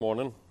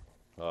Morning,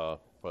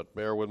 but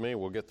bear with me,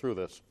 we'll get through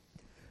this.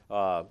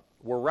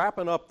 We're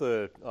wrapping up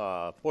the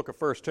book of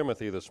 1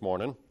 Timothy this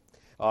morning.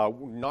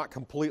 Not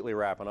completely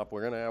wrapping up, we're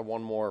going to have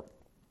one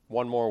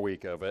more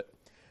week of it.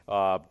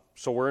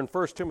 So we're in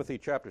 1 Timothy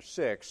chapter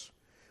 6.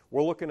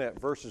 We're looking at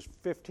verses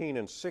 15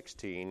 and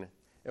 16,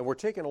 and we're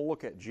taking a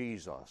look at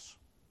Jesus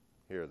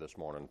here this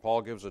morning.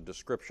 Paul gives a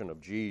description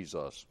of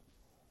Jesus.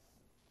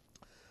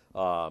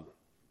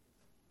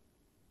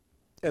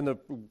 And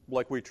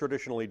like we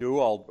traditionally do,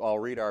 I'll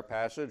read our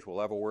passage, we'll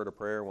have a word of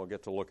prayer, and we'll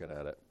get to looking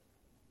at it.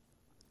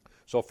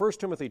 So 1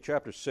 Timothy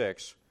chapter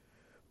 6,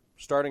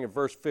 starting at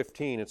verse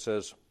 15, it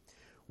says,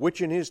 "Which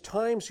in his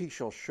times he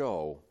shall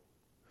show,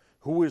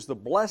 who is the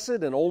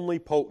blessed and only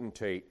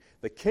potentate,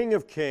 the King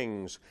of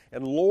kings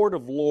and Lord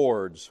of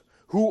lords,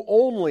 who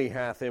only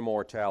hath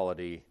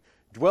immortality,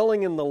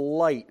 dwelling in the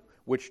light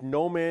which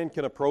no man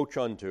can approach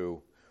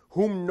unto,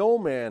 whom no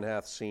man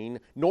hath seen,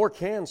 nor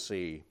can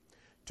see,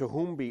 to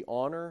whom be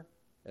honor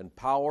and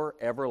power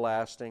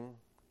everlasting.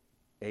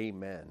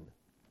 Amen."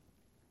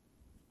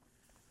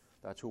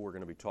 That's who we're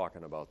going to be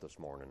talking about this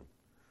morning.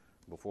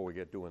 Before we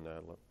get doing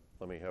that,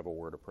 let me have a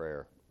word of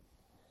prayer.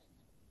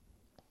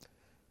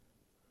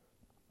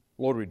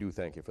 Lord, we do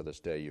thank you for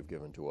this day you've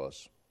given to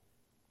us.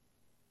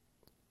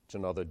 It's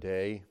another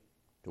day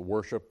to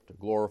worship, to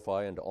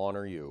glorify, and to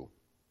honor you.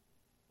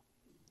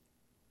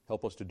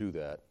 Help us to do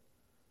that.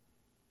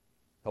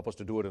 Help us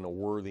to do it in a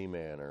worthy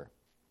manner.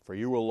 For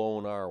you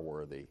alone are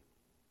worthy.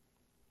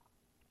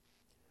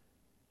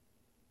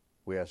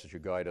 We ask that you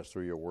guide us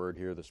through your word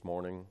here this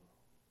morning.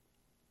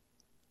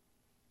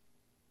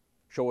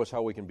 Show us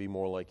how we can be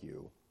more like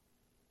you.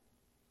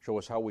 Show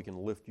us how we can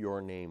lift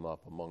your name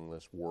up among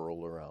this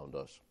world around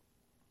us.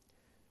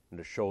 And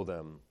to show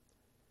them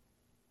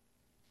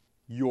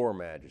your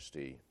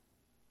majesty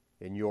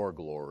and your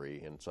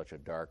glory in such a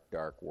dark,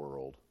 dark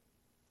world.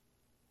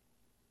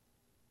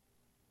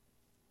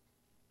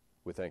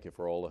 We thank you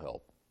for all the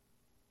help.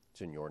 It's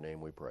in your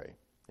name we pray.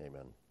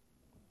 Amen.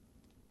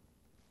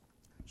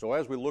 So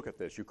as we look at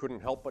this, you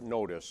couldn't help but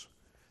notice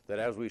that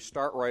as we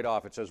start right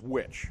off, it says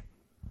which.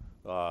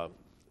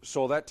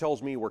 So that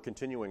tells me we're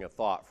continuing a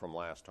thought from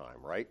last time,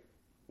 right?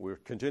 We're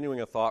continuing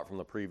a thought from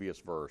the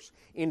previous verse.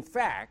 In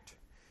fact,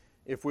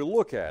 if we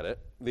look at it,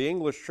 the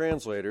English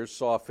translators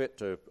saw fit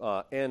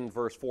to end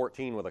verse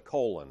 14 with a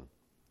colon,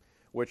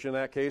 which in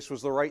that case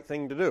was the right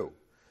thing to do.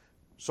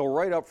 So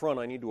right up front,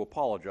 I need to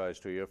apologize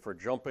to you for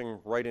jumping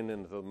right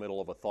into the middle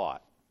of a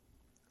thought.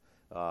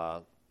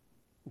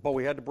 But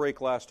we had to break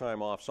last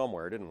time off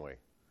somewhere, didn't we?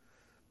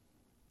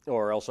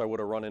 Or else I would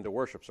have run into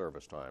worship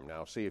service time.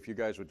 Now, see, if you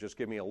guys would just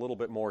give me a little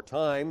bit more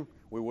time,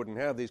 we wouldn't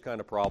have these kind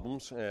of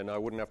problems, and I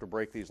wouldn't have to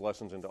break these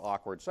lessons into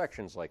awkward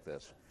sections like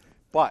this.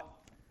 But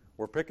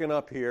we're picking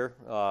up here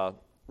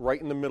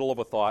right in the middle of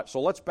a thought. So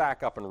let's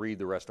back up and read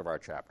the rest of our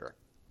chapter.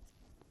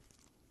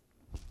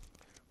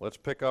 Let's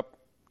pick up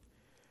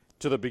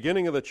to the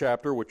beginning of the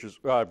chapter, which is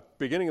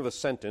beginning of the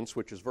sentence,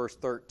 which is verse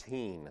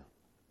 13.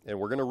 And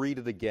we're going to read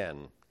it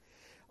again.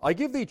 "I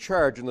give thee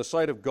charge in the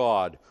sight of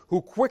God,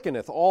 who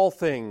quickeneth all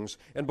things,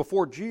 and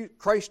before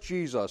Christ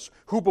Jesus,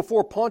 who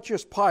before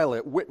Pontius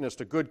Pilate witnessed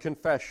a good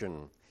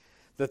confession,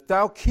 that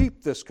thou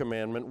keep this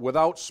commandment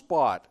without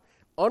spot,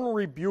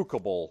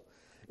 unrebukable,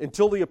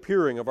 until the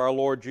appearing of our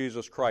Lord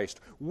Jesus Christ,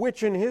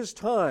 which in his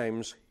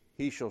times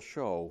he shall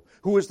show,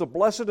 who is the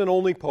blessed and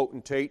only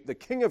potentate, the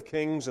King of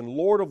kings and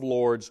Lord of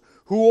lords,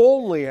 who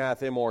only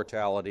hath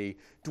immortality,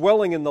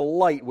 dwelling in the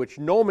light which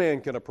no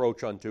man can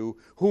approach unto,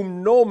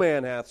 whom no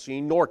man hath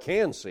seen nor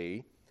can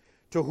see,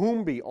 to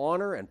whom be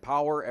honor and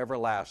power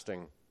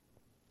everlasting.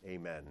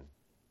 Amen."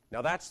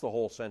 Now that's the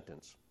whole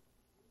sentence.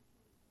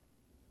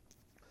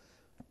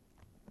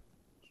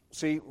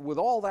 See, with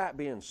all that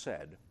being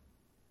said,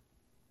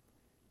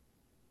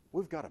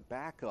 we've got to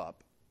back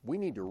up. We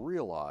need to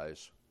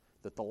realize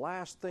that the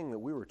last thing that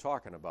we were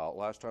talking about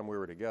last time we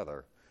were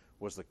together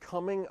was the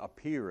coming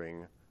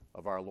appearing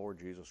of our Lord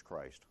Jesus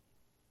Christ.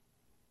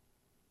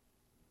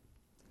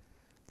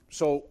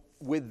 So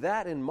with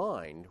that in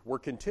mind, we're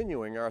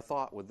continuing our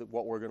thought with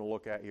what we're going to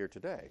look at here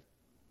today.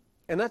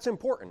 And that's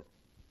important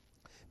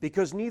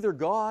because neither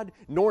God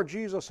nor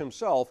Jesus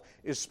himself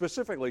is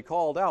specifically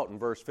called out in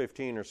verse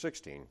 15 or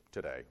 16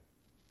 today.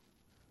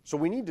 So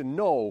we need to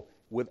know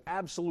with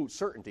absolute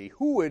certainty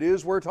who it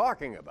is we're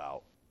talking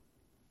about.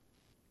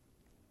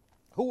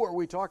 Who are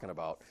we talking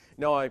about?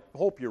 Now, I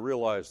hope you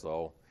realize,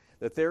 though,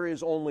 that there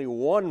is only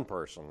one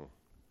person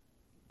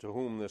to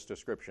whom this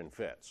description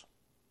fits.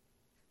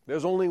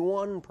 There's only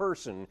one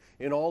person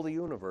in all the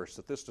universe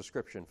that this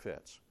description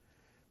fits.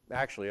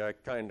 Actually, I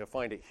kind of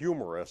find it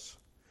humorous,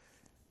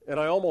 and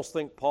I almost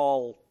think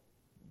Paul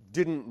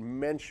didn't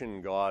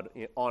mention God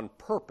on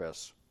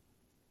purpose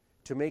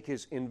to make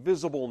his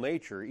invisible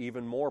nature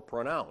even more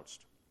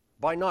pronounced.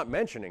 By not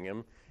mentioning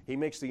him, he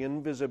makes the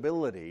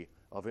invisibility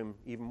of him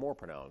even more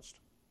pronounced.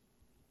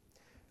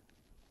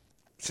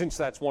 Since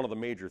that's one of the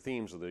major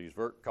themes of these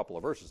couple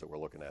of verses that we're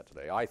looking at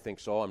today. I think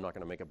so. I'm not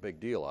going to make a big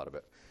deal out of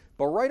it.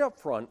 But right up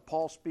front,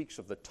 Paul speaks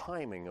of the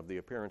timing of the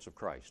appearance of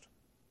Christ.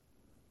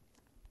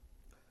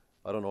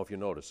 I don't know if you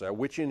noticed that.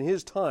 Which in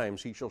his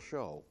times he shall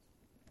show.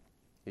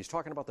 He's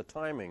talking about the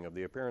timing of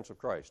the appearance of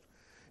Christ.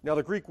 Now,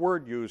 the Greek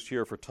word used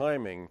here for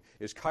timing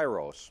is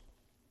kairos,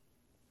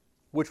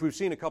 which we've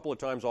seen a couple of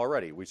times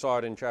already. We saw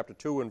it in chapter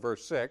 2 and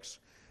verse 6.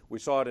 We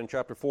saw it in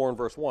chapter 4 and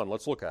verse 1.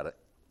 Let's look at it.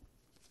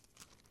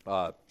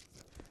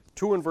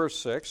 2 and verse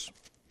 6.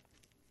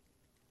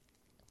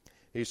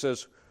 He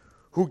says,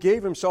 who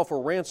gave himself a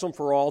ransom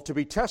for all to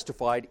be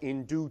testified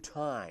in due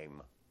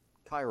time.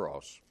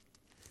 Kairos.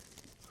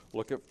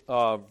 Look at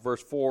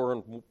verse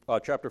 4,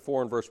 chapter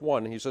 4 and verse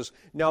 1. He says,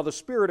 now the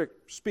Spirit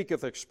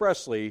speaketh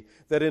expressly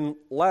that in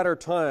latter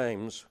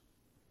times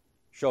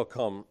shall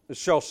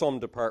some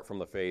depart from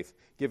the faith,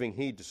 giving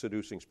heed to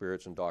seducing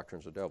spirits and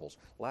doctrines of devils.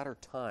 Latter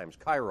times,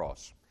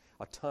 kairos,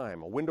 a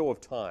time, a window of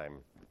time.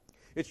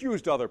 It's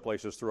used other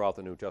places throughout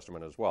the New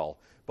Testament as well,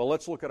 but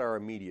let's look at our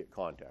immediate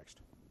context.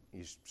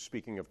 He's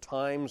speaking of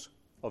times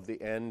of the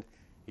end.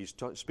 He's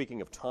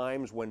speaking of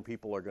times when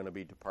people are going to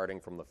be departing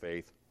from the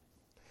faith.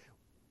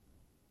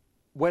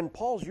 When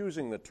Paul's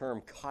using the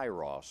term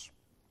kairos,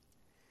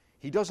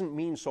 he doesn't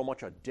mean so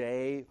much a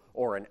day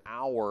or an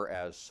hour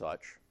as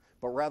such,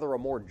 but rather a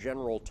more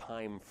general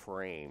time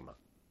frame.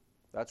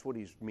 That's what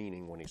he's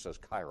meaning when he says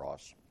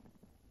kairos.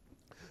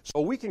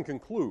 So we can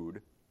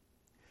conclude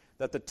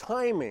that the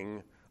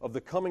timing of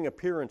the coming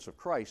appearance of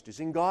Christ is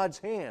in God's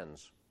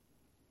hands.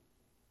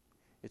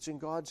 It's in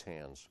God's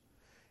hands.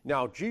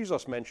 Now,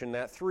 Jesus mentioned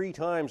that 3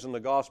 times in the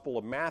Gospel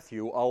of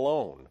Matthew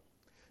alone.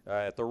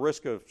 At the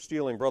risk of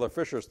stealing Brother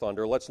Fisher's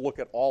thunder, let's look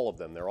at all of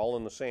them. They're all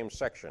in the same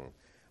section.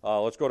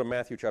 Let's go to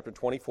Matthew chapter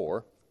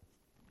 24.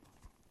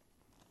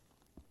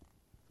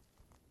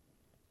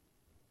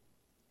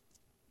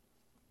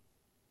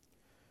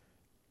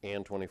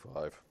 And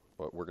 25,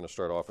 but we're going to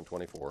start off in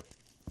 24.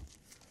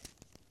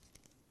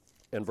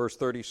 And verse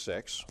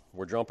 36,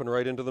 we're jumping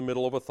right into the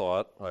middle of a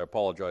thought. I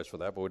apologize for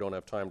that, but we don't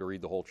have time to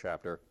read the whole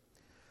chapter.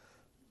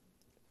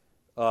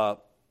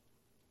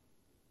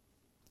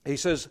 He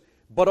says,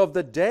 but of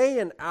the day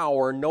and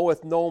hour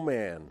knoweth no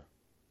man.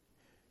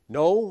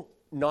 No,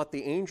 not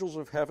the angels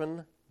of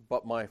heaven,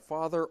 but my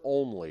Father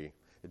only.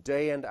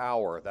 Day and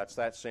hour, that's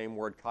that same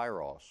word,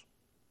 kairos.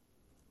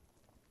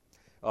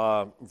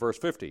 Verse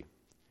 50.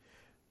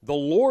 The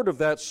Lord of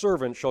that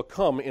servant shall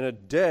come in a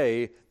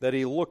day that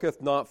he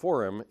looketh not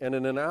for him, and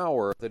in an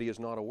hour that he is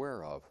not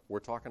aware of.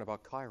 We're talking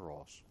about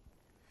kairos.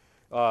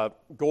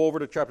 Go over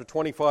to chapter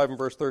 25 and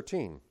verse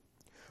 13.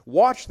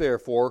 Watch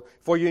therefore,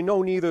 for ye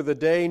know neither the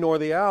day nor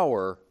the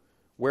hour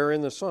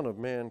wherein the Son of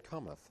Man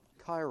cometh.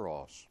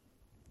 Kairos.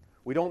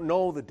 We don't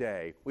know the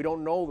day.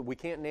 We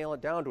can't nail it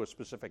down to a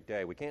specific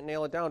day. We can't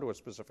nail it down to a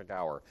specific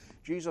hour.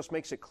 Jesus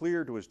makes it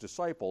clear to his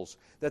disciples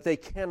that they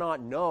cannot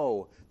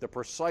know the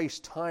precise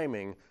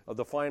timing of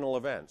the final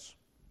events.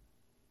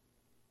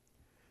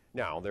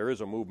 Now, there is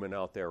a movement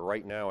out there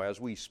right now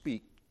as we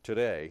speak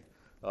today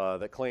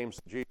that claims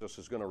that Jesus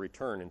is going to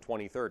return in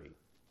 2030.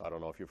 I don't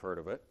know if you've heard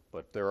of it,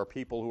 but there are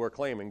people who are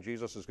claiming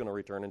Jesus is going to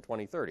return in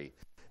 2030.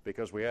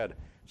 Because we had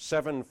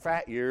 7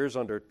 fat years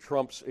under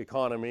Trump's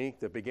economy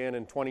that began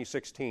in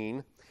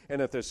 2016, and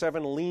that there's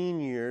 7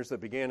 lean years that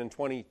began in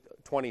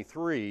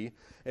 2023,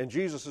 and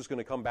Jesus is going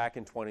to come back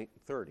in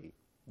 2030.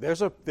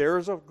 There's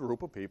a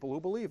group of people who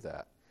believe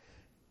that.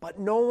 But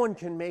no one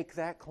can make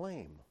that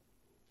claim.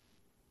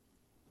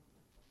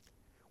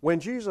 When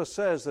Jesus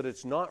says that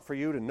it's not for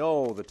you to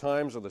know the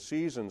times or the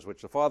seasons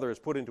which the Father has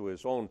put into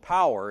his own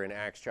power in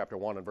Acts chapter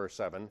 1 and verse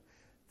 7,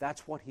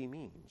 that's what he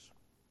means.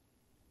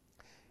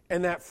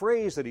 And that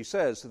phrase that he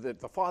says that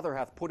the Father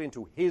hath put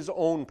into his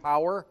own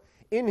power,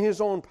 in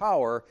his own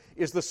power,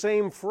 is the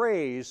same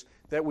phrase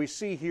that we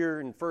see here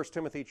in 1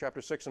 Timothy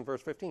chapter 6 and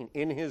verse 15,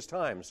 in his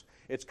times.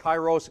 It's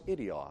kairos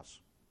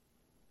idios,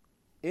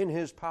 in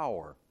his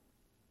power.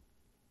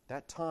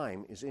 That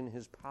time is in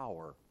his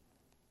power.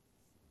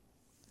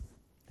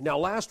 Now,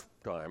 last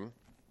time,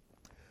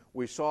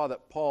 we saw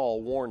that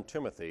Paul warned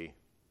Timothy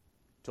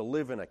to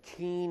live in a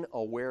keen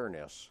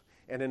awareness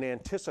and an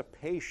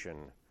anticipation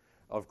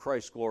of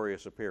Christ's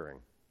glorious appearing.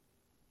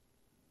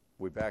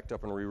 We backed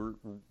up and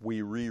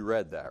we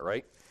reread that,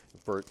 right?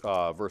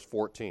 Verse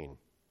 14.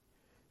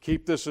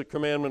 Keep this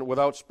commandment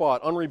without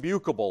spot,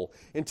 unrebukable,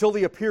 until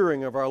the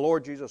appearing of our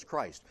Lord Jesus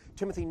Christ.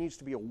 Timothy needs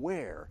to be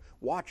aware,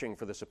 watching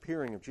for this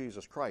appearing of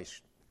Jesus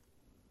Christ.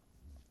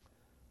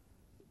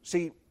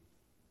 See,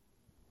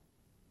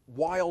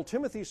 while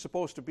Timothy's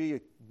supposed to be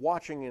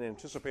watching and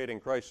anticipating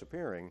Christ's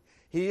appearing,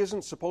 he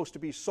isn't supposed to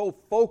be so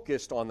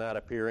focused on that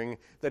appearing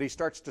that he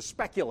starts to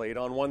speculate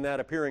on when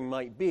that appearing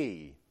might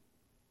be.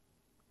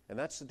 And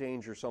that's the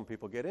danger some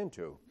people get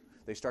into.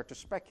 They start to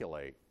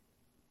speculate.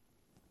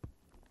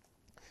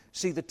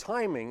 See, the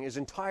timing is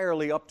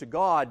entirely up to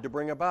God to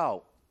bring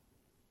about.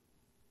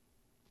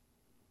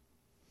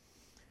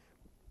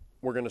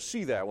 We're going to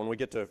see that when we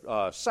get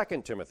to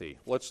 2 Timothy.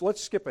 Let's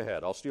skip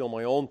ahead. I'll steal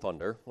my own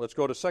thunder. Let's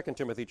go to 2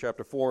 Timothy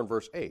chapter 4 and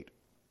verse 8.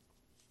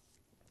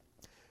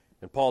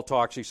 And Paul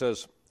talks, he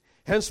says,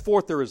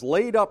 henceforth there is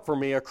laid up for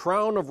me a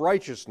crown of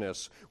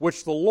righteousness,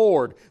 which the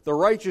Lord, the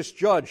righteous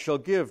judge, shall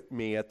give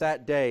me at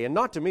that day, and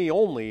not to me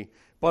only,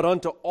 but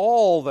unto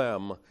all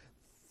them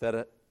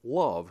that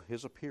love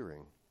his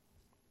appearing.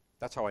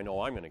 That's how I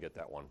know I'm going to get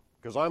that one,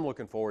 because I'm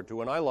looking forward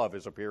to, and I love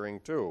his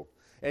appearing too.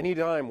 Any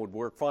time would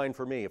work fine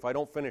for me. If I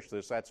don't finish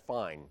this, that's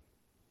fine.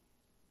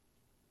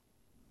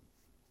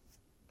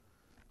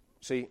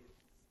 See,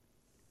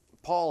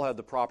 Paul had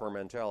the proper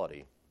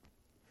mentality.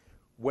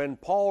 When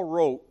Paul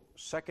wrote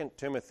 2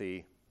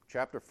 Timothy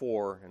chapter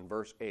 4 and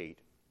verse 8,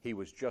 he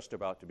was just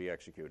about to be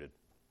executed.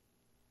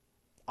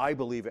 I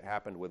believe it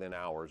happened within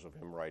hours of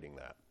him writing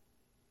that.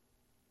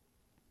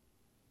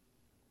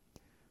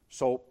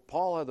 So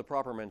Paul had the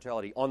proper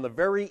mentality. On the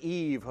very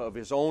eve of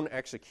his own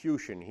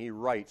execution, he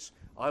writes,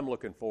 I'm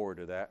looking forward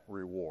to that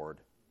reward.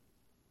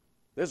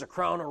 There's a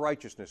crown of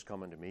righteousness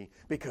coming to me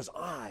because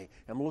I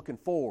am looking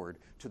forward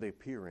to the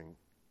appearing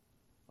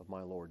of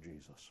my Lord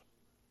Jesus.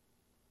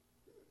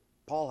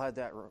 Paul had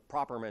that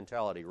proper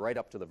mentality right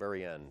up to the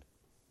very end.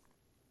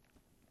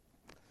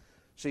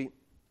 See,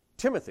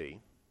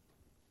 Timothy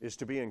is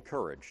to be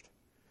encouraged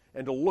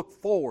and to look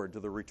forward to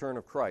the return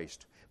of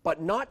Christ, but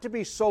not to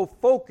be so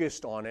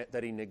focused on it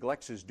that he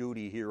neglects his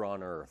duty here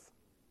on earth.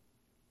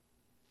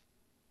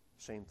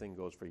 Same thing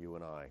goes for you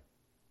and I.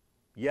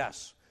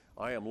 Yes,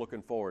 I am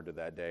looking forward to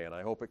that day, and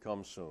I hope it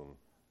comes soon.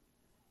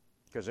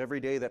 Because every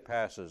day that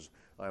passes,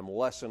 I'm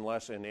less and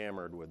less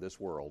enamored with this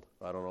world.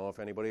 I don't know if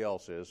anybody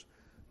else is,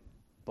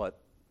 but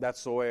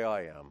that's the way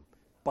I am.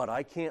 But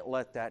I can't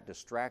let that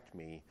distract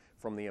me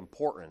from the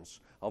importance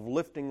of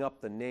lifting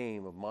up the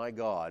name of my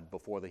God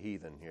before the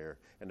heathen here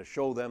and to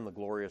show them the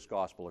glorious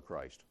gospel of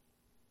Christ.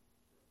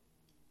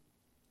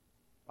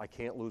 I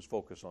can't lose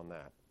focus on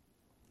that.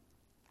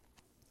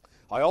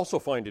 I also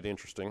find it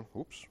interesting,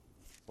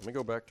 let me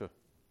go back to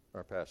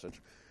our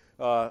passage.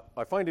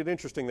 I find it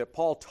interesting that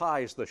Paul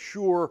ties the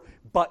sure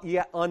but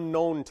yet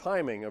unknown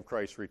timing of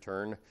Christ's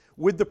return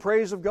with the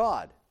praise of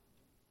God.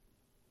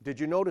 Did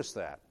you notice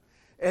that?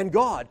 And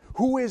God,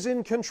 who is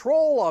in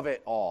control of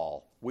it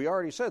all. We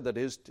already said that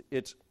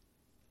it's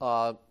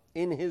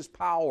in his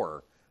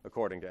power,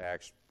 according to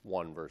Acts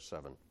 1, verse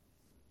 7.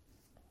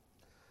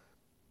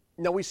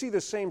 Now we see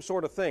the same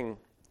sort of thing.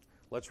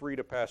 Let's read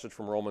a passage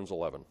from Romans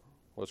 11.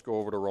 Let's go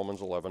over to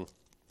Romans 11,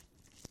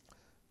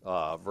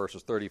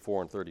 verses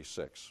 34 and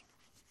 36.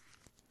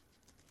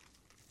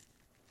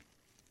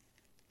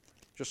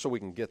 Just so we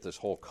can get this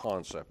whole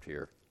concept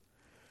here.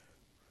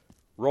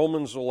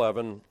 Romans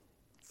 11,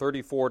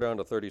 34 down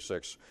to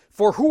 36.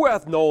 For who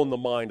hath known the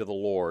mind of the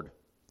Lord?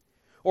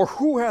 Or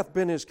who hath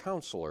been his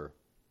counselor?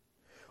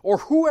 Or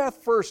who hath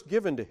first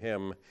given to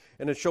him,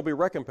 and it shall be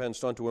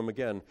recompensed unto him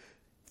again?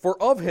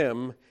 For of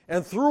him,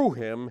 and through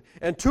him,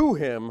 and to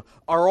him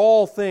are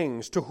all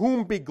things, to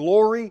whom be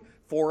glory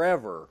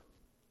forever.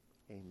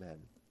 Amen.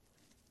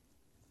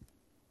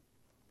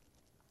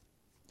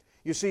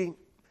 You see,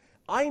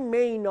 I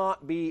may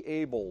not be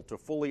able to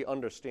fully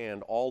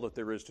understand all that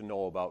there is to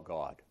know about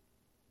God.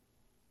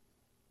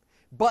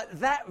 But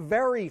that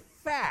very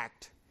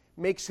fact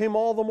makes him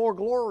all the more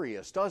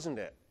glorious, doesn't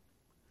it?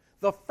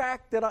 The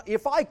fact that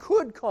if I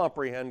could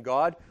comprehend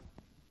God,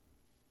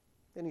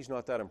 then he's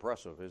not that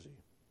impressive, is he?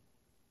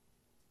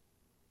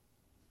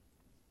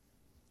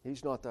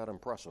 He's not that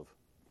impressive.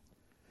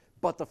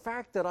 But the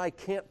fact that I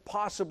can't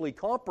possibly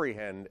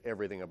comprehend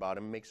everything about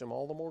him makes him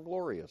all the more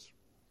glorious.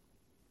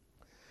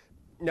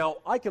 Now,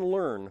 I can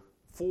learn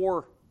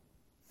four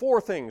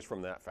things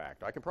from that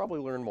fact. I could probably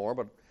learn more,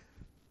 but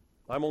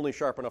I'm only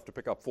sharp enough to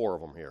pick up 4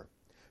 of them here.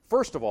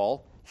 First of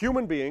all,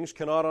 human beings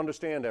cannot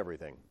understand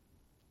everything.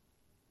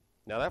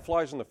 Now, that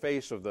flies in the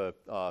face of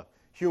the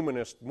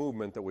humanist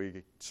movement that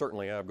we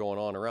certainly have going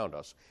on around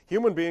us.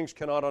 Human beings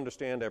cannot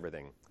understand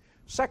everything.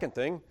 Second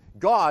thing,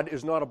 God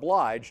is not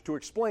obliged to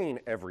explain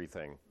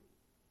everything.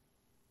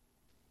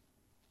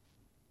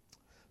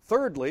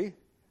 Thirdly,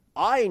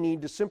 I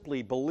need to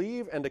simply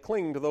believe and to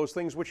cling to those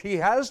things which he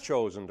has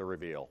chosen to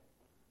reveal.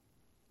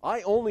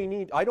 I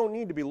don't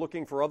need to be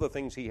looking for other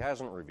things he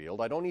hasn't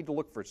revealed. I don't need to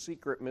look for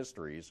secret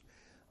mysteries.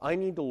 I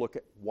need to look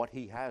at what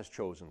he has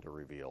chosen to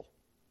reveal.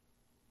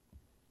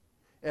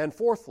 And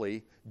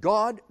fourthly,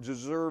 God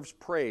deserves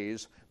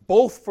praise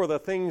both for the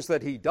things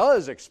that he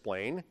does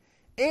explain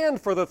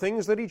and for the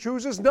things that he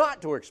chooses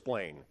not to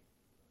explain.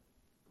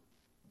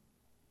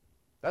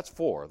 That's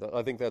 4.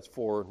 I think that's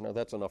 4. Now,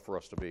 that's enough for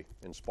us to be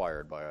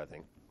inspired by, I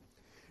think.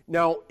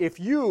 Now, if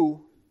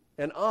you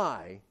and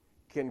I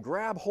can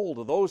grab hold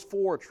of those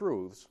 4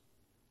 truths,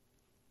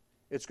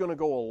 it's going to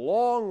go a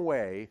long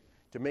way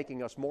to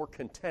making us more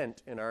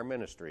content in our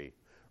ministry.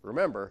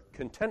 Remember,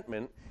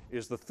 contentment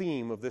is the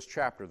theme of this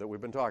chapter that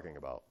we've been talking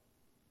about.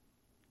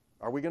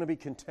 Are we going to be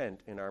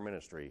content in our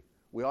ministry?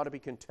 We ought to be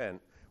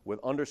content with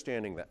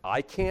understanding that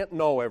I can't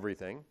know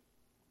everything,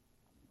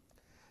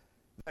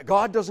 that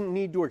God doesn't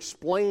need to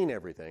explain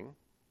everything,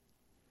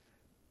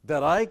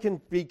 that I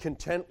can be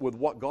content with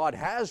what God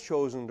has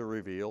chosen to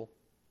reveal,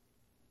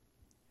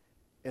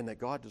 and that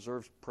God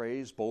deserves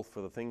praise both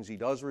for the things he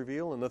does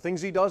reveal and the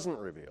things he doesn't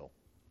reveal.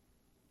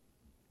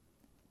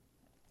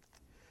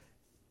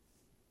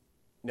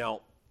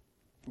 Now,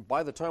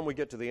 by the time we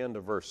get to the end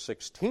of verse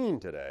 16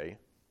 today,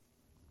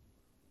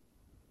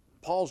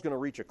 Paul's going to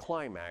reach a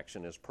climax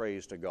in his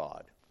praise to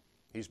God.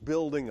 He's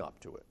building up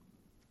to it.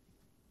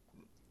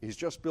 He's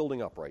just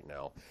building up right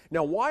now.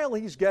 Now, while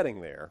he's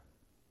getting there,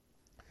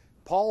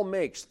 Paul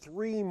makes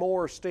 3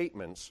 more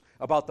statements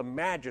about the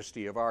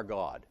majesty of our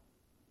God.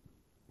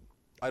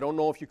 I don't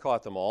know if you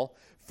caught them all.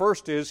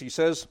 First is, he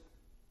says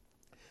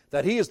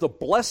that he is the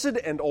blessed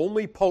and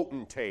only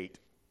potentate.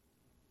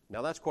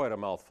 Now, that's quite a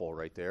mouthful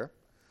right there.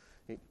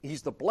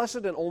 He's the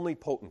blessed and only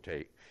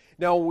potentate.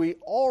 Now, we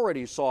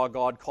already saw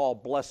God call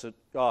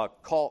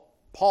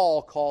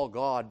Paul call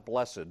God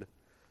blessed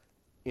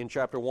in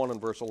chapter 1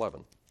 and verse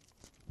 11.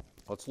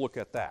 Let's look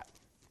at that,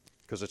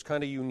 because it's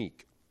kind of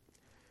unique.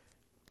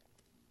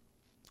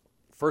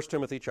 1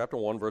 Timothy chapter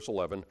 1, verse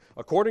 11,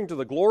 according to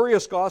the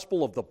glorious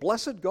gospel of the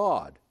blessed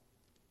God,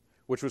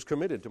 which was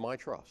committed to my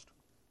trust.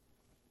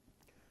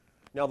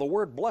 Now, the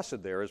word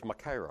blessed there is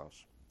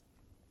makairos,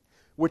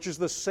 which is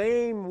the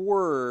same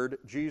word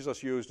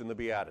Jesus used in the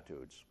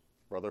Beatitudes.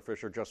 Brother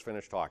Fisher just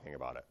finished talking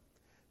about it.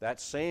 That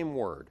same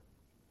word.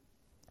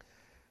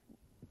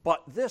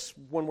 But this,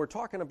 when we're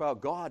talking about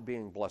God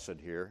being blessed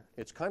here,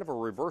 it's kind of a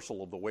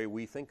reversal of the way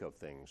we think of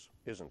things,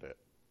 isn't it?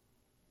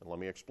 And let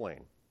me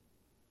explain.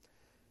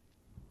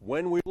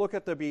 When we look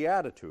at the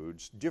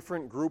Beatitudes,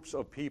 different groups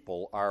of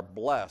people are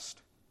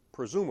blessed,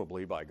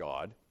 presumably by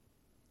God,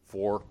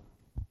 for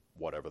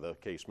whatever the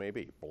case may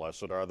be.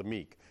 Blessed are the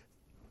meek.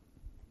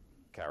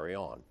 Carry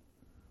on.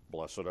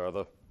 Blessed are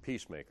the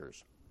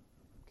peacemakers.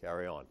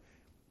 Carry on.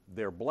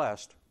 They're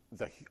blessed.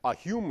 A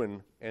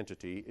human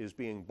entity is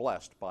being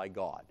blessed by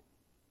God.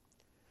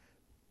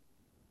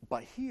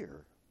 But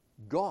here,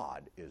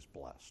 God is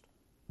blessed.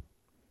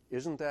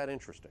 Isn't that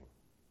interesting?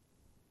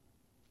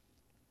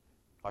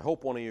 I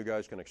hope one of you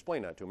guys can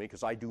explain that to me,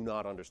 because I do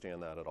not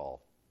understand that at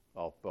all.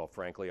 Well,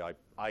 frankly,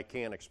 I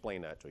can't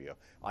explain that to you.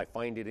 I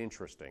find it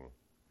interesting.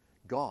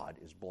 God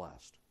is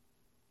blessed.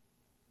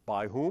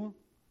 By whom?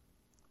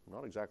 I'm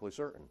not exactly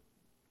certain.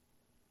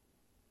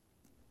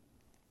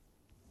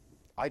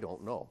 I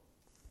don't know.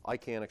 I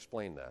can't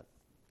explain that.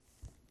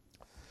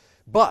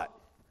 But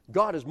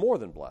God is more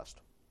than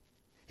blessed.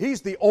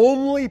 He's the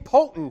only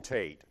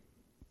potentate.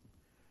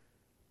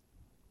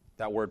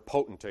 That word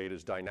potentate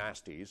is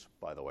dynasties,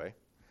 by the way.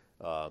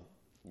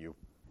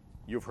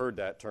 You've heard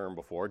that term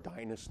before,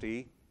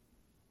 dynasty,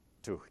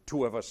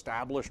 to have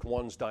established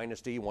one's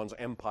dynasty, one's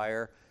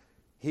empire.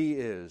 He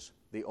is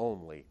the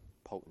only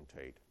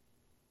potentate.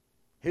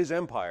 His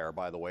empire,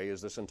 by the way,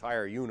 is this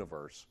entire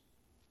universe,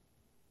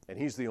 and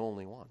he's the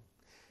only one.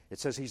 It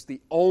says he's the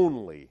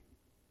only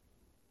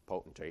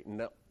potentate,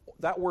 and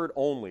that word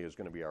only is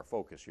going to be our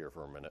focus here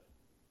for a minute.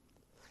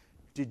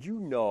 Did you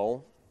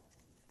know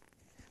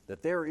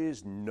that there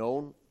is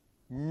no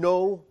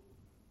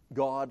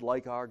God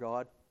like our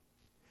God?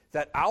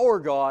 That our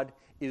God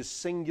is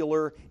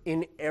singular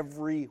in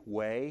every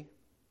way?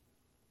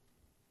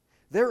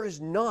 There is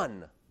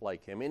none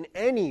like him in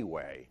any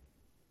way.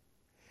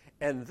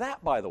 And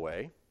that, by the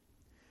way,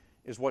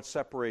 is what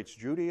separates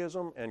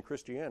Judaism and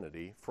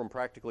Christianity from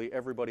practically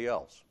everybody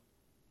else.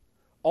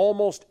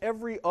 Almost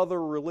every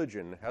other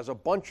religion has a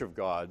bunch of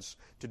gods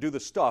to do the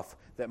stuff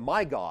that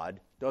my God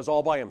does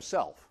all by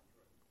himself.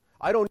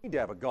 I don't need to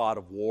have a god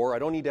of war. I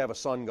don't need to have a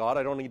sun god.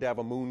 I don't need to have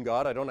a moon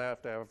god. I don't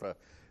have to have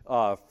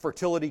a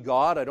fertility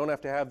god. I don't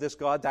have to have this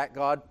god, that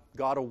god,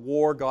 god of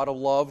war, god of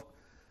love.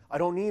 I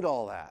don't need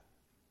all that.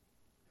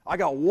 I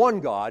got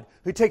one God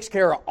who takes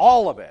care of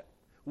all of it.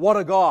 What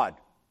a God.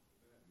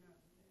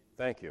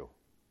 Thank you.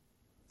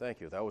 Thank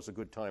you. That was a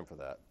good time for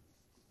that.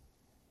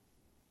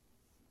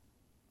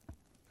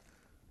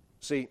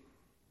 See,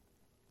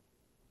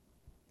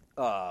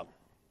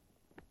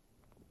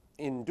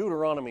 in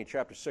Deuteronomy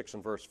chapter 6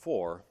 and verse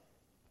 4,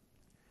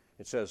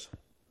 it says,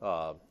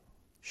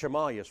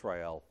 Shema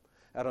Yisrael,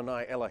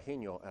 Adonai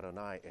Eloheinu,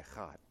 Adonai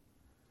Echad.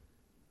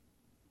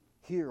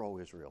 Hear, O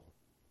Israel,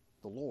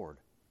 the Lord,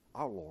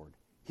 our Lord,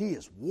 He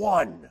is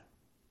one.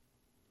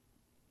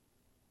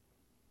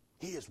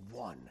 He is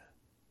one.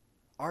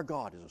 Our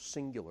God is a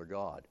singular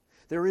God.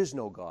 There is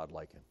no God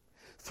like Him.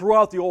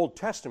 Throughout the Old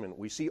Testament,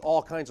 we see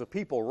all kinds of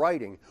people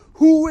writing,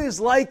 "Who is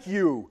like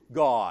you,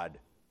 God?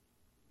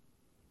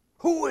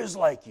 Who is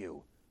like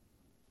you?"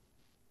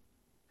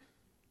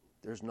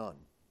 There's none.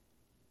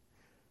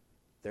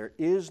 There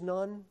is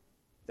none,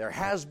 there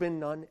has been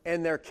none,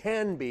 and there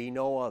can be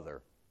no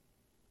other.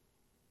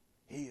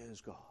 He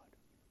is God.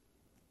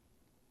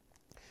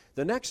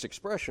 The next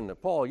expression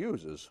that Paul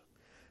uses,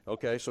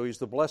 okay, so he's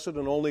the blessed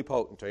and only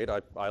potentate.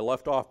 I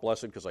left off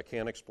blessed because I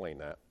can't explain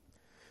that.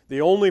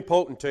 The only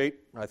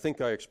potentate, I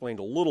think I explained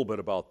a little bit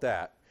about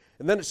that.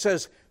 And then it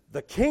says,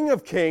 the King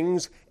of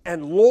Kings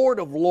and Lord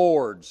of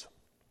Lords.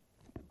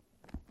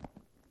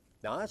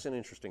 Now, that's an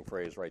interesting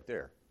phrase right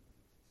there.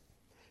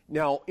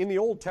 Now, in the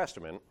Old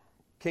Testament,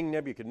 King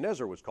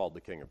Nebuchadnezzar was called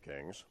the King of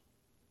Kings.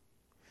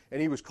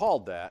 And he was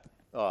called that.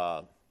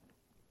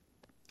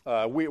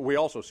 We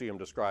also see him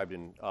described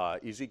in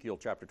Ezekiel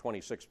chapter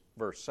 26,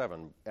 verse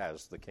 7,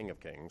 as the King of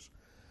Kings.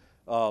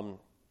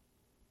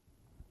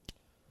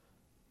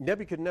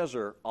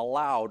 Nebuchadnezzar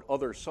allowed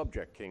other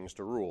subject kings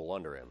to rule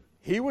under him.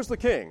 He was the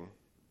king.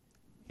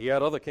 He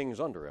had other kings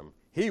under him.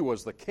 He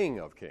was the King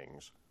of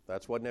Kings.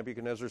 That's what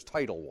Nebuchadnezzar's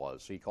title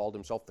was. He called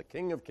himself the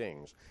King of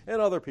Kings,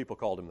 and other people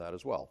called him that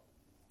as well.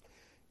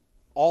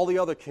 All the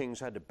other kings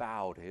had to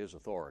bow to his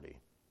authority.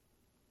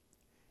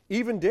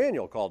 Even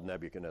Daniel called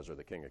Nebuchadnezzar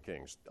the King of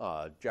Kings.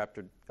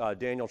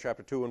 Daniel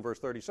chapter 2 and verse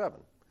 37.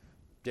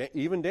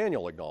 Even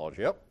Daniel acknowledged,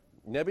 yep,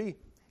 Nebi,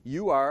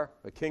 you are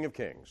the King of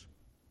Kings.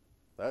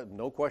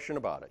 No question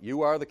about it.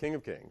 You are the King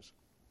of Kings.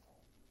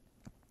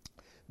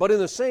 But in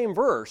the same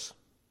verse,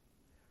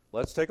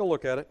 let's take a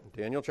look at it.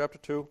 Daniel chapter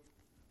 2,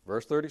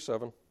 verse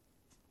 37.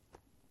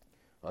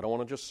 I don't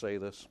want to just say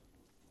this.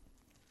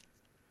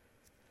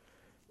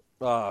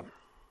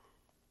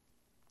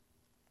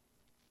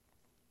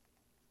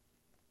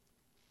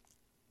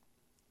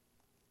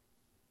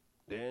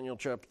 Daniel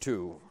chapter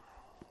 2,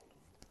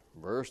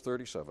 verse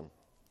 37.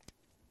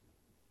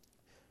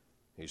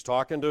 He's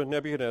talking to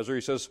Nebuchadnezzar.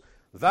 He says,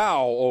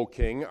 "Thou, O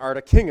king, art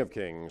a king of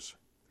kings.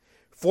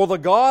 For the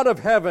God of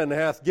heaven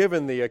hath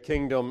given thee a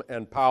kingdom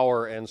and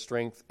power and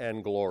strength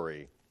and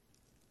glory."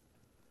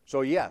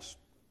 So yes,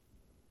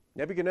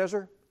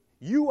 Nebuchadnezzar,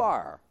 you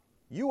are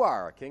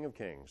a king of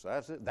kings.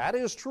 That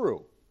is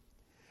true.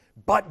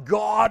 But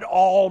God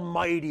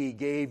Almighty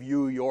gave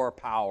you your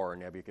power,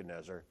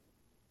 Nebuchadnezzar.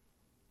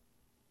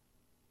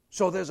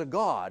 So there's a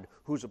God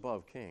who's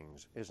above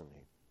kings, isn't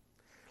he?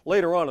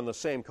 Later on in the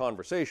same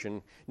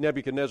conversation,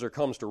 Nebuchadnezzar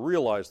comes to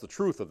realize the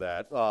truth of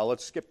that.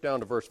 Let's skip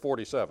down to verse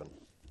 47.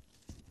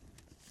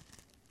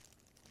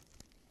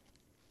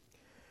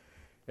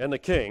 And the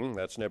king,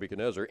 that's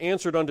Nebuchadnezzar,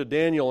 answered unto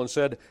Daniel and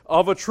said,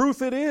 "Of a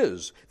truth it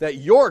is, that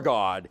your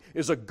God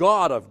is a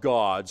God of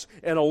gods,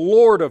 and a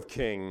Lord of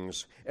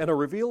kings, and a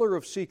revealer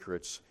of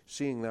secrets,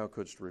 seeing thou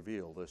couldst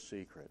reveal this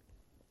secret."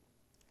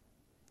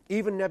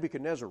 Even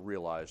Nebuchadnezzar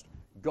realized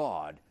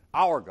God,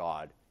 our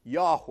God,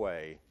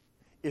 Yahweh,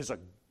 is a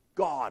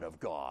God of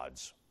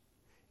gods,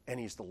 and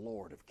he's the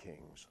Lord of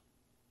kings.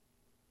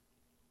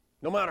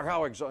 No matter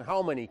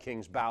how many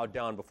kings bowed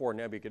down before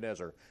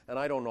Nebuchadnezzar, and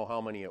I don't know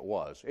how many it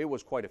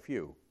was quite a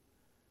few.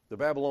 The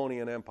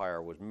Babylonian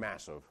Empire was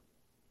massive,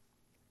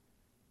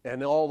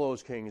 and all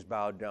those kings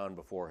bowed down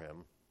before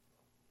him.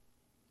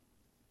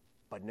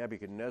 But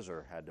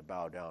Nebuchadnezzar had to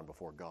bow down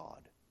before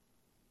God.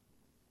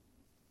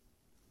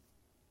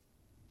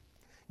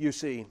 You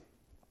see,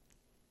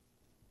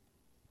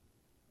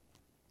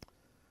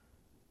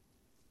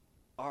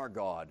 our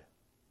God,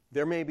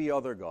 there may be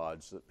other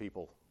gods that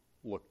people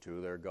look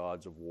to. They're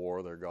gods of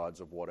war, they're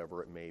gods of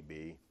whatever it may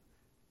be.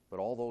 But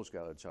all those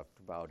gods have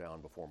to bow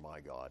down before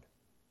my God.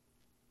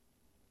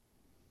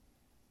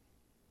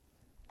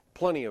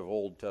 Plenty of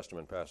Old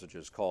Testament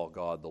passages call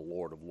God the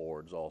Lord of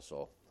Lords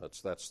also.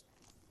 That's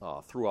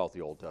throughout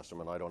the Old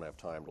Testament. I don't have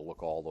time to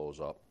look all those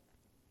up.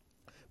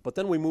 But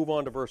then we move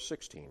on to verse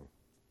 16.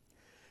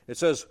 It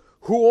says,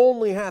 "Who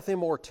only hath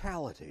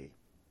immortality."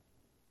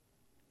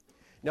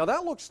 Now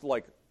that looks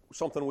like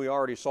something we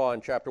already saw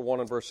in chapter 1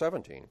 and verse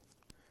 17.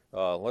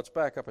 Let's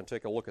back up and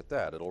take a look at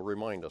that. It'll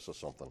remind us of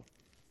something.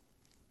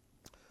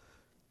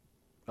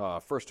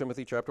 1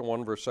 Timothy chapter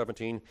 1, verse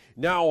 17.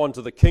 "Now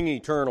unto the King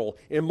eternal,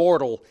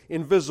 immortal,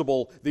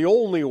 invisible, the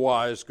only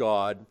wise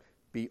God,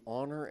 be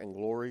honor and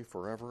glory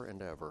forever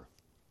and ever."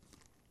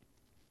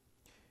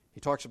 He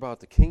talks about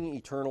the King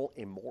eternal,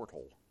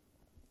 immortal,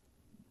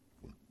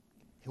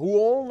 who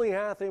only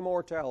hath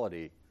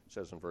immortality,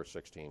 says in verse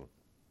 16.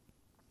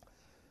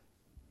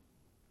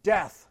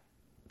 Death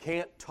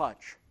can't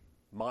touch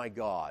my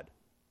God.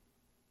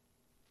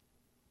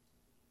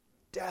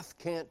 Death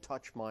can't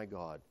touch my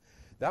God.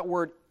 That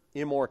word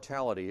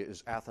immortality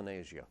is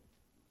athanasia.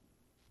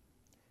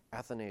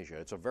 Athanasia.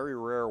 It's a very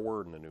rare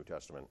word in the New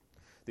Testament.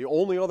 The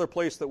only other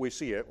place that we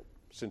see it,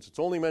 since it's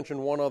only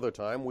mentioned one other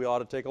time, we ought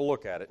to take a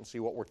look at it and see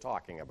what we're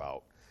talking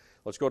about.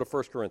 Let's go to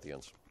 1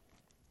 Corinthians.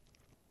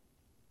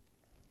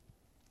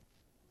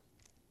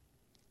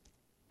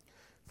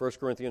 1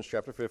 Corinthians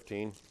chapter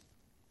 15.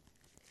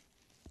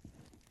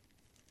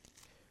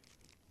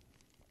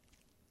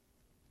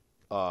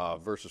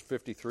 Verses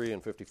 53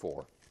 and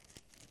 54.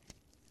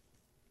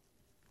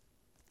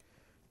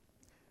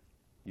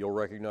 You'll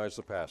recognize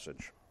the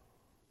passage.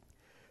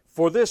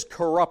 "For this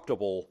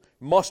corruptible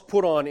must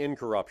put on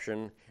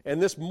incorruption,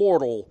 and this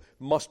mortal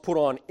must put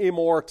on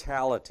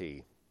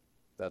immortality."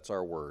 That's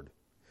our word.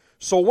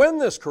 "So when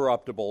this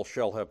corruptible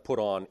shall have put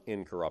on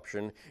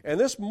incorruption, and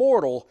this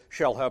mortal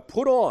shall have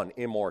put on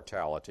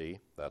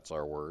immortality," that's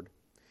our word,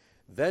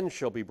 "then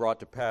shall be brought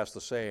to pass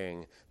the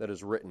saying that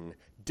is written,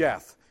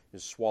 Death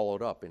is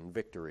swallowed up in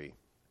victory."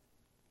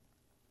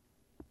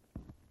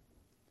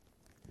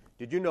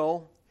 Did you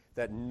know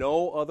that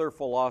no other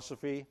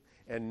philosophy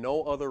and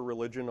no other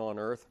religion on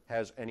earth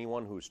has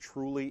anyone who's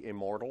truly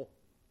immortal?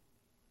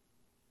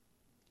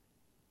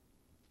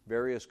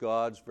 Various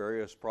gods,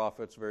 various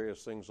prophets,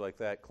 various things like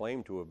that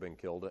claim to have been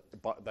killed,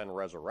 but then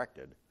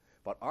resurrected.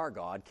 But our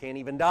God can't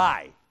even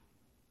die.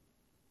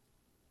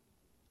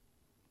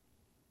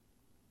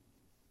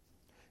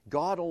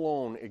 God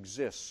alone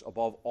exists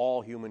above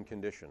all human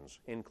conditions,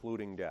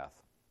 including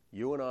death.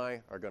 You and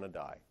I are going to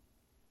die.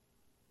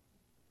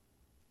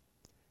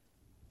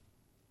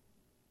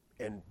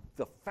 And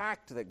the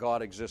fact that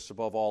God exists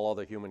above all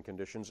other human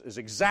conditions is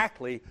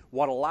exactly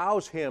what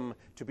allows him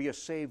to be a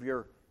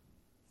Savior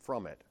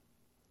from it.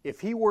 If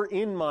he were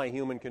in my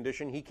human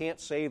condition, he can't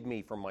save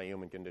me from my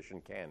human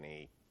condition, can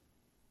he?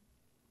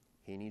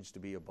 He needs to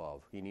be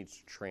above. He needs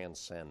to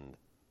transcend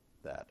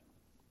that.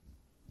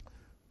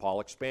 Paul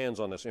expands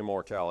on this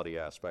immortality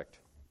aspect.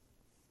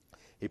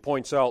 He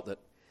points out that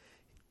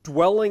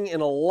dwelling in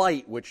a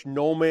light which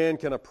no man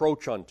can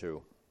approach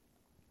unto.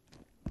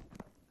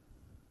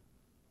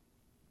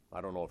 I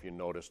don't know if you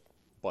noticed,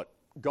 but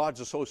God's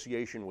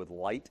association with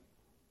light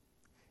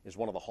is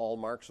one of the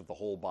hallmarks of the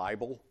whole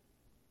Bible.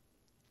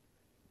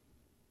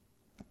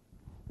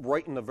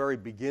 Right in the very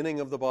beginning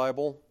of the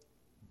Bible,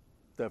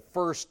 the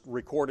first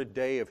recorded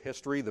day of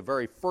history, the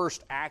very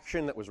first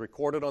action that was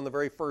recorded on the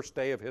very first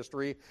day of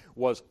history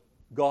was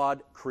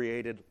God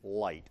created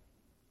light.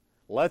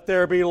 Let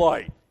there be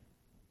light.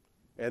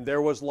 And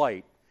there was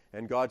light.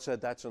 And God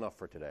said, that's enough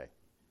for today.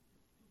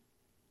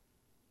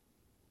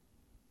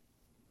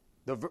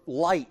 The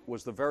light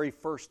was the very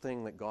first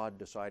thing that God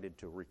decided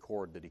to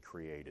record that he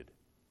created.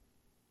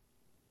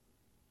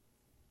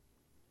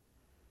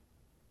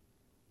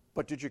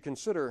 But did you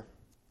consider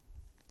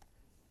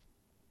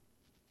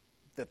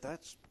that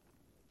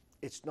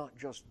it's not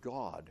just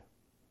God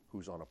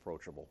who's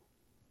unapproachable?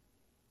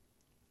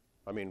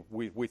 I mean,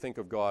 we think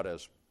of God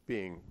as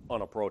being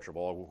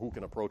unapproachable, who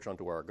can approach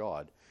unto our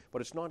God.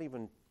 But it's not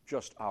even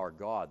just our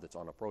God that's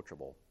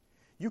unapproachable.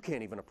 You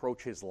can't even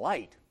approach his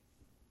light.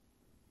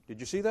 Did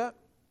you see that?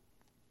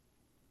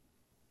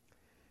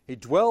 He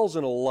dwells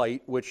in a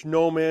light which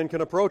no man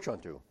can approach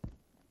unto.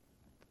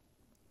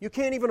 You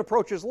can't even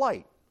approach his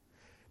light.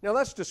 Now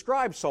that's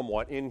described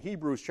somewhat in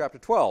Hebrews chapter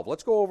 12.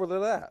 Let's go over to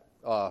that.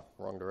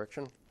 Wrong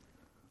direction.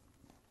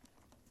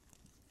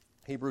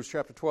 Hebrews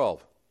chapter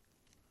 12.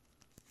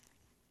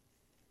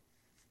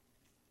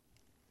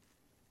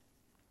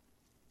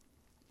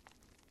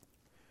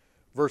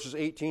 Verses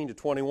 18 to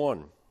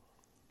 21.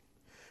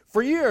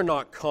 For ye are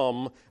not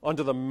come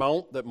unto the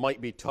mount that might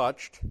be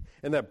touched,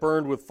 and that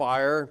burned with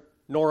fire,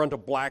 nor unto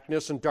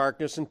blackness and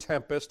darkness and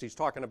tempest. He's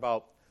talking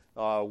about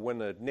when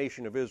the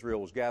nation of Israel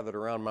was gathered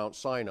around Mount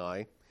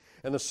Sinai.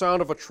 And the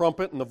sound of a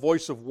trumpet and the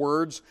voice of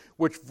words,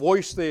 which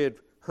voice they had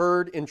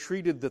heard,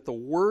 entreated that the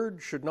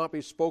word should not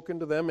be spoken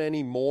to them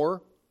any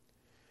more.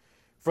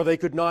 For they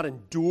could not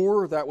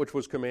endure that which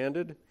was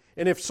commanded.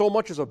 And if so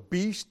much as a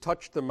beast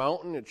touch the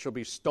mountain, it shall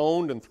be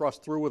stoned and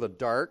thrust through with a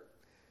dart.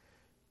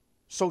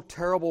 So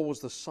terrible was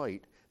the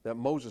sight that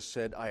Moses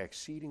said, I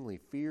exceedingly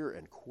fear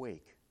and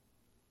quake.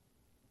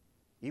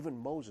 Even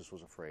Moses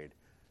was afraid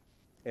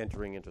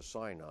entering into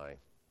Sinai.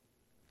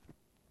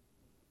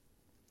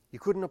 You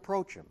couldn't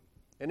approach him.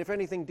 And if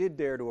anything did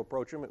dare to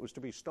approach him, it was to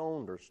be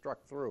stoned or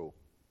struck through,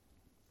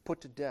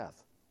 put to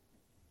death.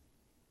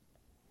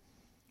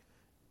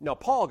 Now,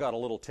 Paul got a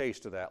little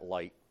taste of that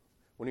light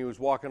when he was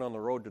walking on the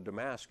road to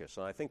Damascus,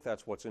 and I think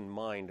that's what's in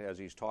mind as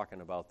he's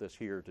talking about this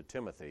here to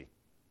Timothy.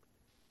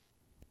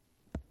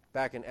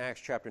 Back in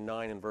Acts chapter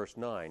 9 and verse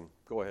 9,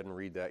 go ahead and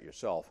read that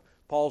yourself.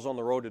 Paul's on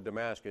the road to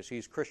Damascus.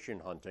 He's Christian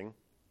hunting.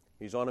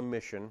 He's on a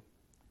mission.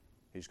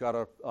 He's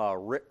got a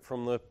writ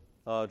from the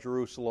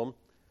Jerusalem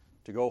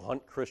to go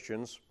hunt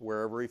Christians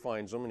wherever he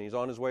finds them, and he's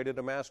on his way to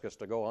Damascus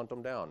to go hunt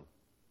them down.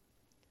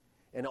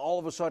 And all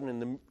of a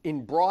sudden,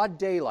 in broad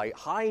daylight,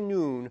 high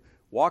noon,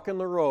 walking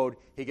the road,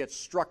 he gets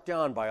struck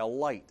down by a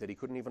light that he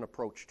couldn't even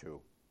approach to.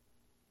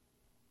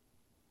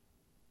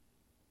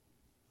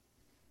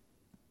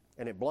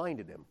 And it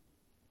blinded him.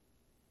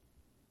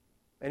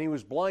 And he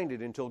was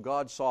blinded until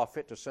God saw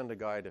fit to send a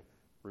guy to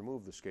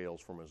remove the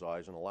scales from his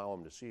eyes and allow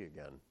him to see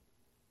again.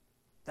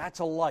 That's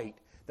a light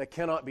that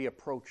cannot be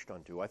approached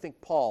unto. I think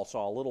Paul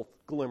saw a little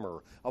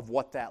glimmer of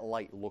what that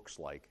light looks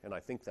like, and I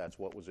think that's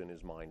what was in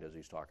his mind as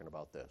he's talking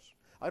about this.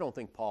 I don't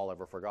think Paul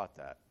ever forgot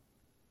that.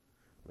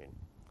 I mean,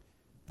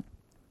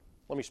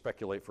 let me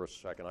speculate for a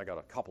second. I got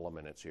a couple of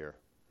minutes here.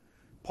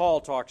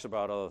 Paul talks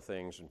about other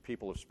things, and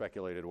people have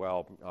speculated,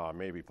 well,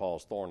 maybe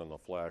Paul's thorn in the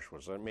flesh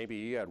was that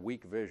maybe he had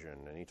weak vision,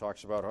 and he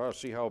talks about,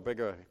 see how big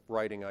a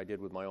writing I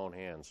did with my own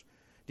hands.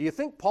 Do you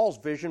think Paul's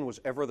vision was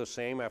ever the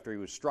same after he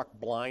was struck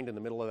blind in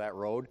the middle of that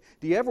road?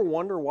 Do you ever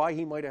wonder why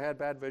he might have had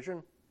bad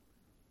vision?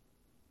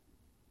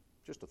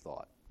 Just a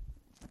thought.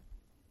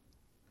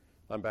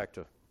 I'm back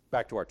to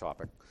our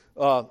topic.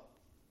 We're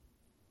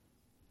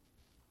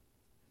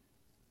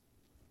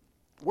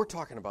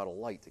talking about a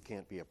light that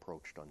can't be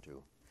approached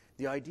unto.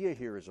 The idea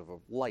here is of a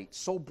light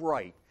so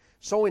bright,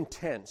 so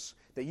intense,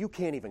 that you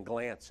can't even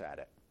glance at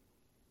it.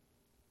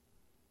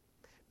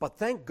 But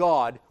thank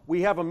God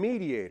we have a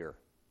mediator.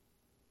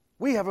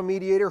 We have a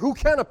mediator who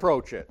can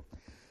approach it.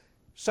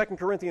 2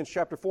 Corinthians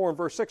chapter 4 and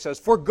verse 6 says,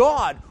 For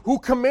God, who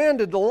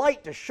commanded the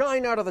light to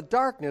shine out of the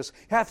darkness,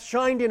 hath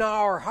shined in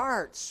our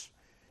hearts,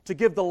 to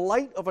give the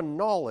light of a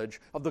knowledge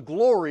of the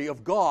glory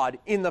of God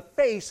in the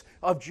face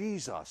of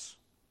Jesus.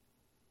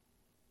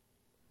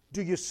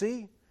 Do you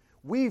see?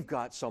 We've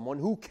got someone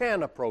who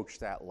can approach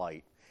that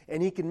light,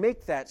 and he can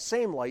make that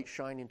same light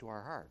shine into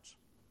our hearts.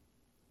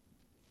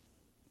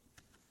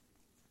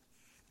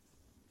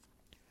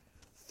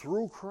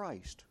 through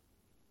Christ,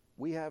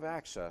 we have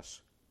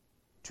access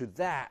to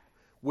that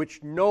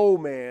which no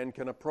man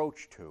can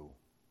approach to.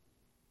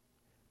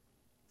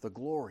 The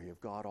glory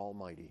of God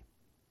Almighty.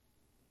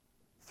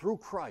 Through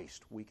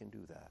Christ, we can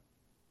do that.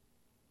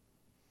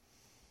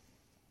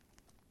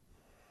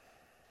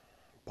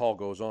 Paul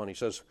goes on, he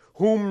says,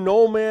 whom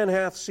no man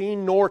hath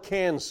seen nor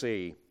can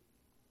see.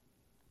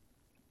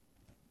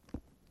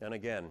 And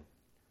again,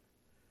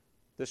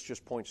 this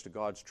just points to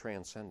God's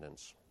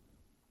transcendence.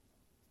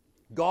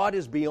 God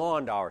is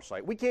beyond our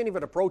sight. We can't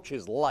even approach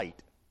His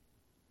light.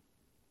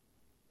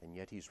 And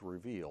yet He's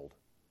revealed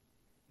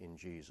in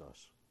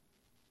Jesus.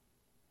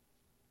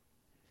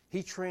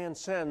 He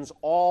transcends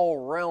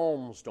all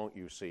realms, don't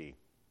you see?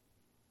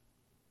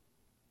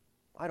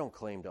 I don't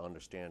claim to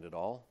understand it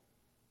all.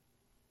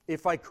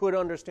 If I could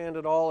understand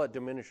it all, it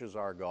diminishes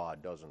our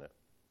God, doesn't it?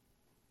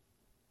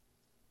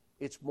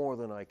 It's more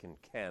than I can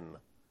ken,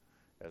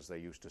 as they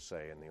used to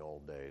say in the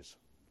old days.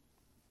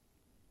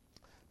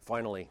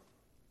 Finally,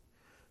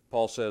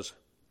 Paul says,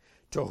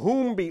 to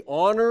whom be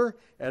honor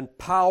and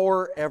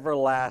power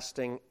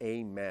everlasting.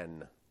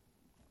 Amen.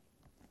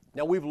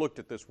 Now, we've looked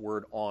at this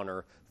word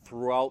honor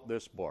throughout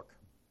this book.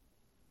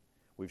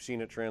 We've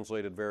seen it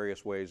translated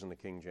various ways in the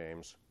King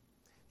James.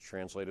 It's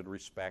translated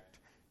respect.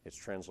 It's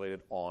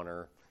translated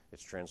honor.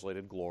 It's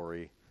translated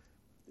glory.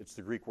 It's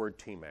the Greek word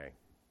time.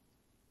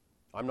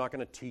 I'm not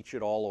going to teach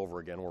it all over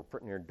again. We're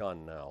pretty near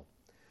done now.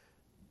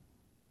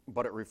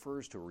 But it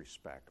refers to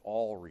respect,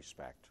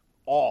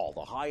 all,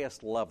 the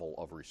highest level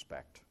of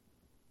respect.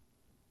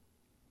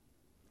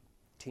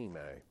 Time.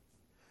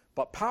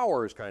 But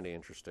power is kind of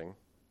interesting.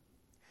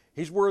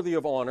 He's worthy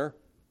of honor,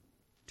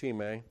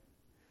 time.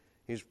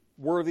 He's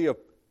worthy of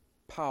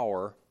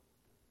power,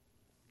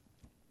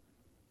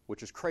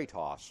 which is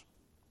kratos.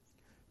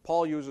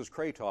 Paul uses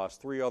kratos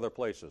 3 other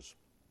places.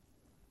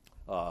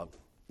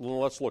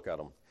 Let's look at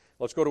them.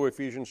 Let's go to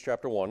Ephesians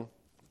chapter 1.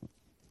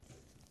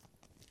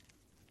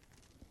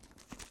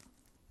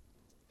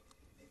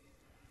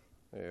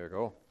 There you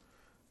go.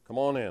 Come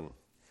on in.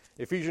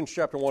 Ephesians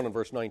chapter 1 and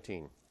verse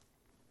 19.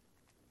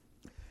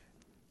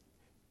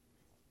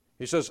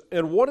 He says,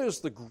 and what is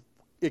the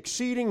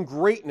exceeding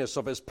greatness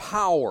of His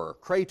power,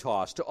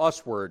 kratos, to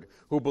usward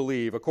who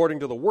believe,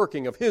 according to the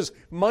working of His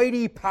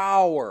mighty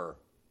power?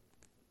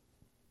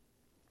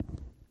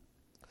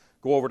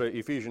 Go over to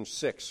Ephesians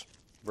 6,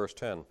 verse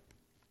 10.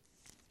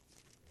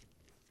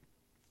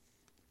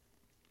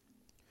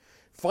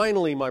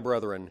 Finally, my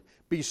brethren,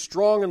 be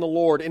strong in the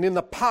Lord and in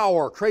the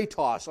power,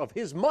 kratos, of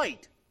His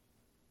might.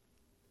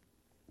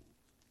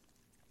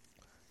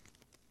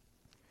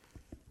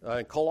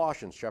 In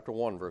Colossians chapter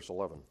 1, verse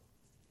 11.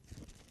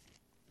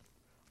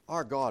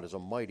 Our God is a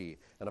mighty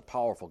and a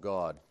powerful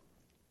God.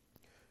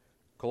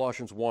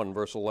 Colossians 1,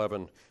 verse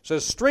 11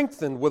 says,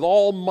 strengthened with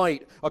all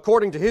might,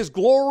 according to His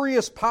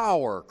glorious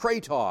power,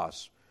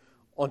 kratos,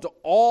 unto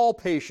all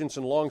patience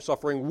and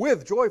longsuffering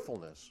with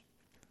joyfulness.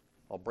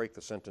 I'll break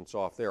the sentence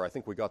off there. I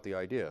think we got the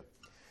idea.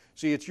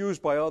 See, it's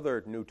used by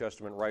other New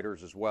Testament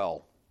writers as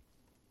well.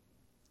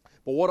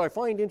 But what I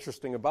find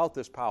interesting about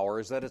this power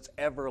is that it's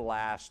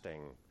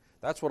everlasting.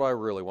 That's what I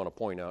really want to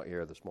point out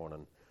here this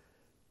morning.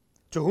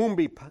 To whom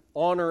be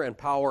honor and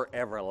power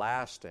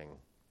everlasting.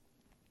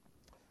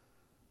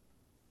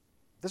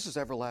 This is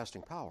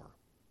everlasting power.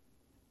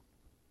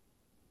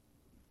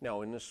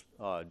 Now, in this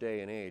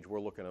day and age, we're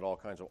looking at all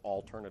kinds of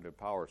alternative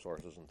power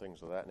sources and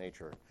things of that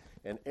nature.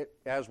 And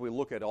as we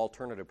look at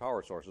alternative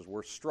power sources,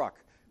 we're struck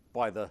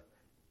by the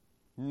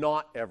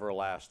not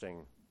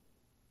everlasting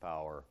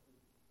power.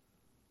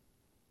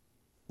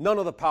 None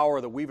of the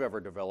power that we've ever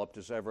developed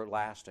is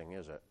everlasting,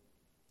 is it?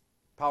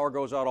 Power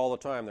goes out all the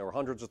time. There were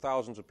hundreds of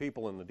thousands of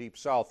people in the Deep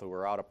South who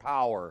were out of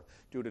power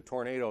due to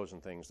tornadoes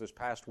and things this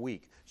past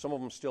week. Some of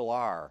them still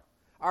are.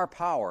 Our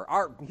power,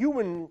 our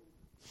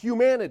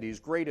humanity's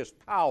greatest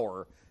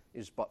power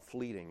is but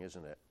fleeting,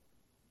 isn't it?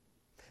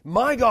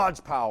 My God's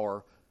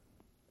power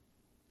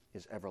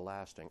is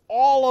everlasting.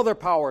 All other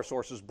power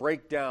sources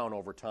break down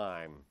over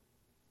time.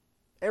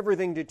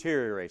 Everything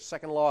deteriorates.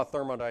 Second law of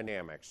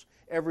thermodynamics.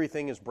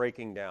 Everything is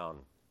breaking down.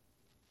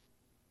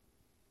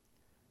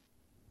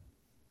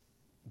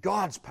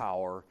 God's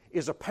power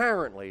is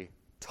apparently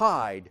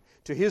tied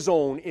to His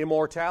own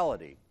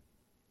immortality.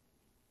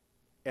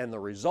 And the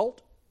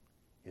result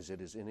is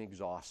it is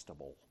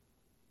inexhaustible.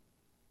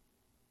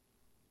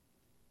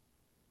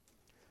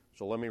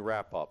 So let me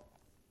wrap up.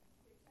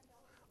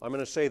 I'm going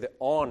to say that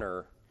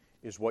honor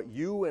is what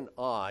you and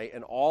I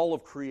and all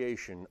of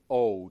creation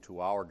owe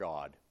to our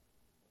God.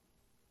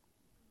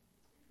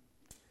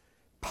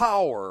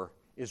 Power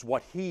is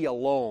what He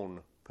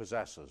alone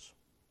possesses,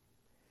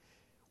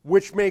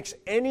 which makes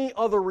any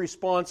other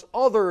response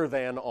other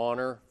than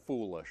honor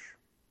foolish.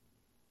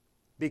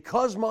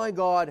 Because my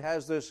God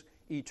has this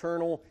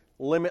eternal,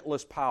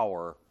 limitless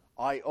power,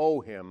 I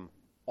owe Him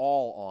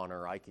all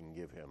honor I can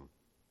give Him.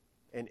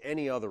 And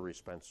any other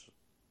response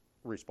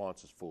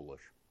is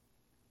foolish.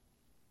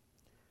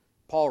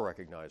 Paul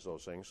recognized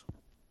those things.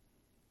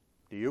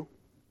 Do you?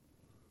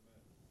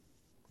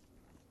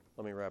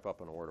 Let me wrap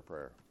up in a word of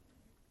prayer.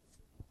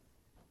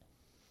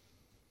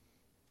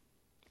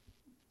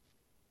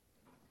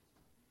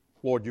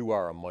 Lord, you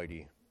are a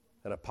mighty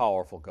and a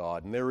powerful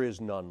God, and there is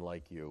none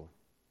like you.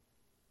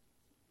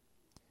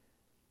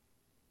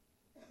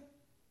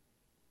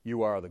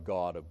 You are the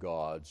God of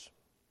gods,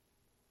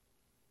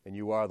 and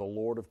you are the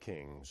Lord of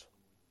kings,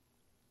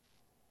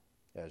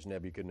 as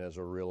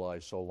Nebuchadnezzar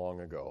realized so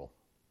long ago.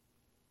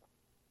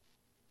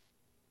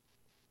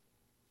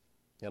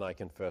 And I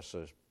confess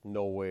there's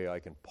no way I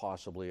can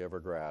possibly ever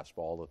grasp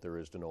all that there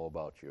is to know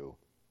about you.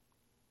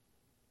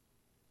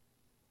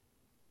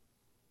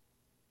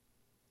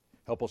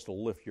 Help us to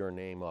lift your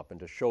name up and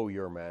to show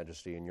your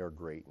majesty and your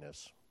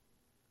greatness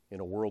in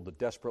a world that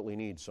desperately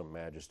needs some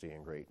majesty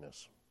and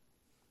greatness.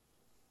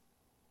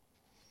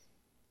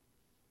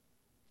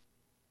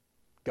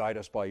 Guide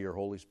us by your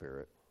Holy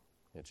Spirit.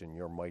 It's in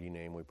your mighty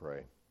name we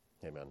pray.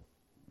 Amen.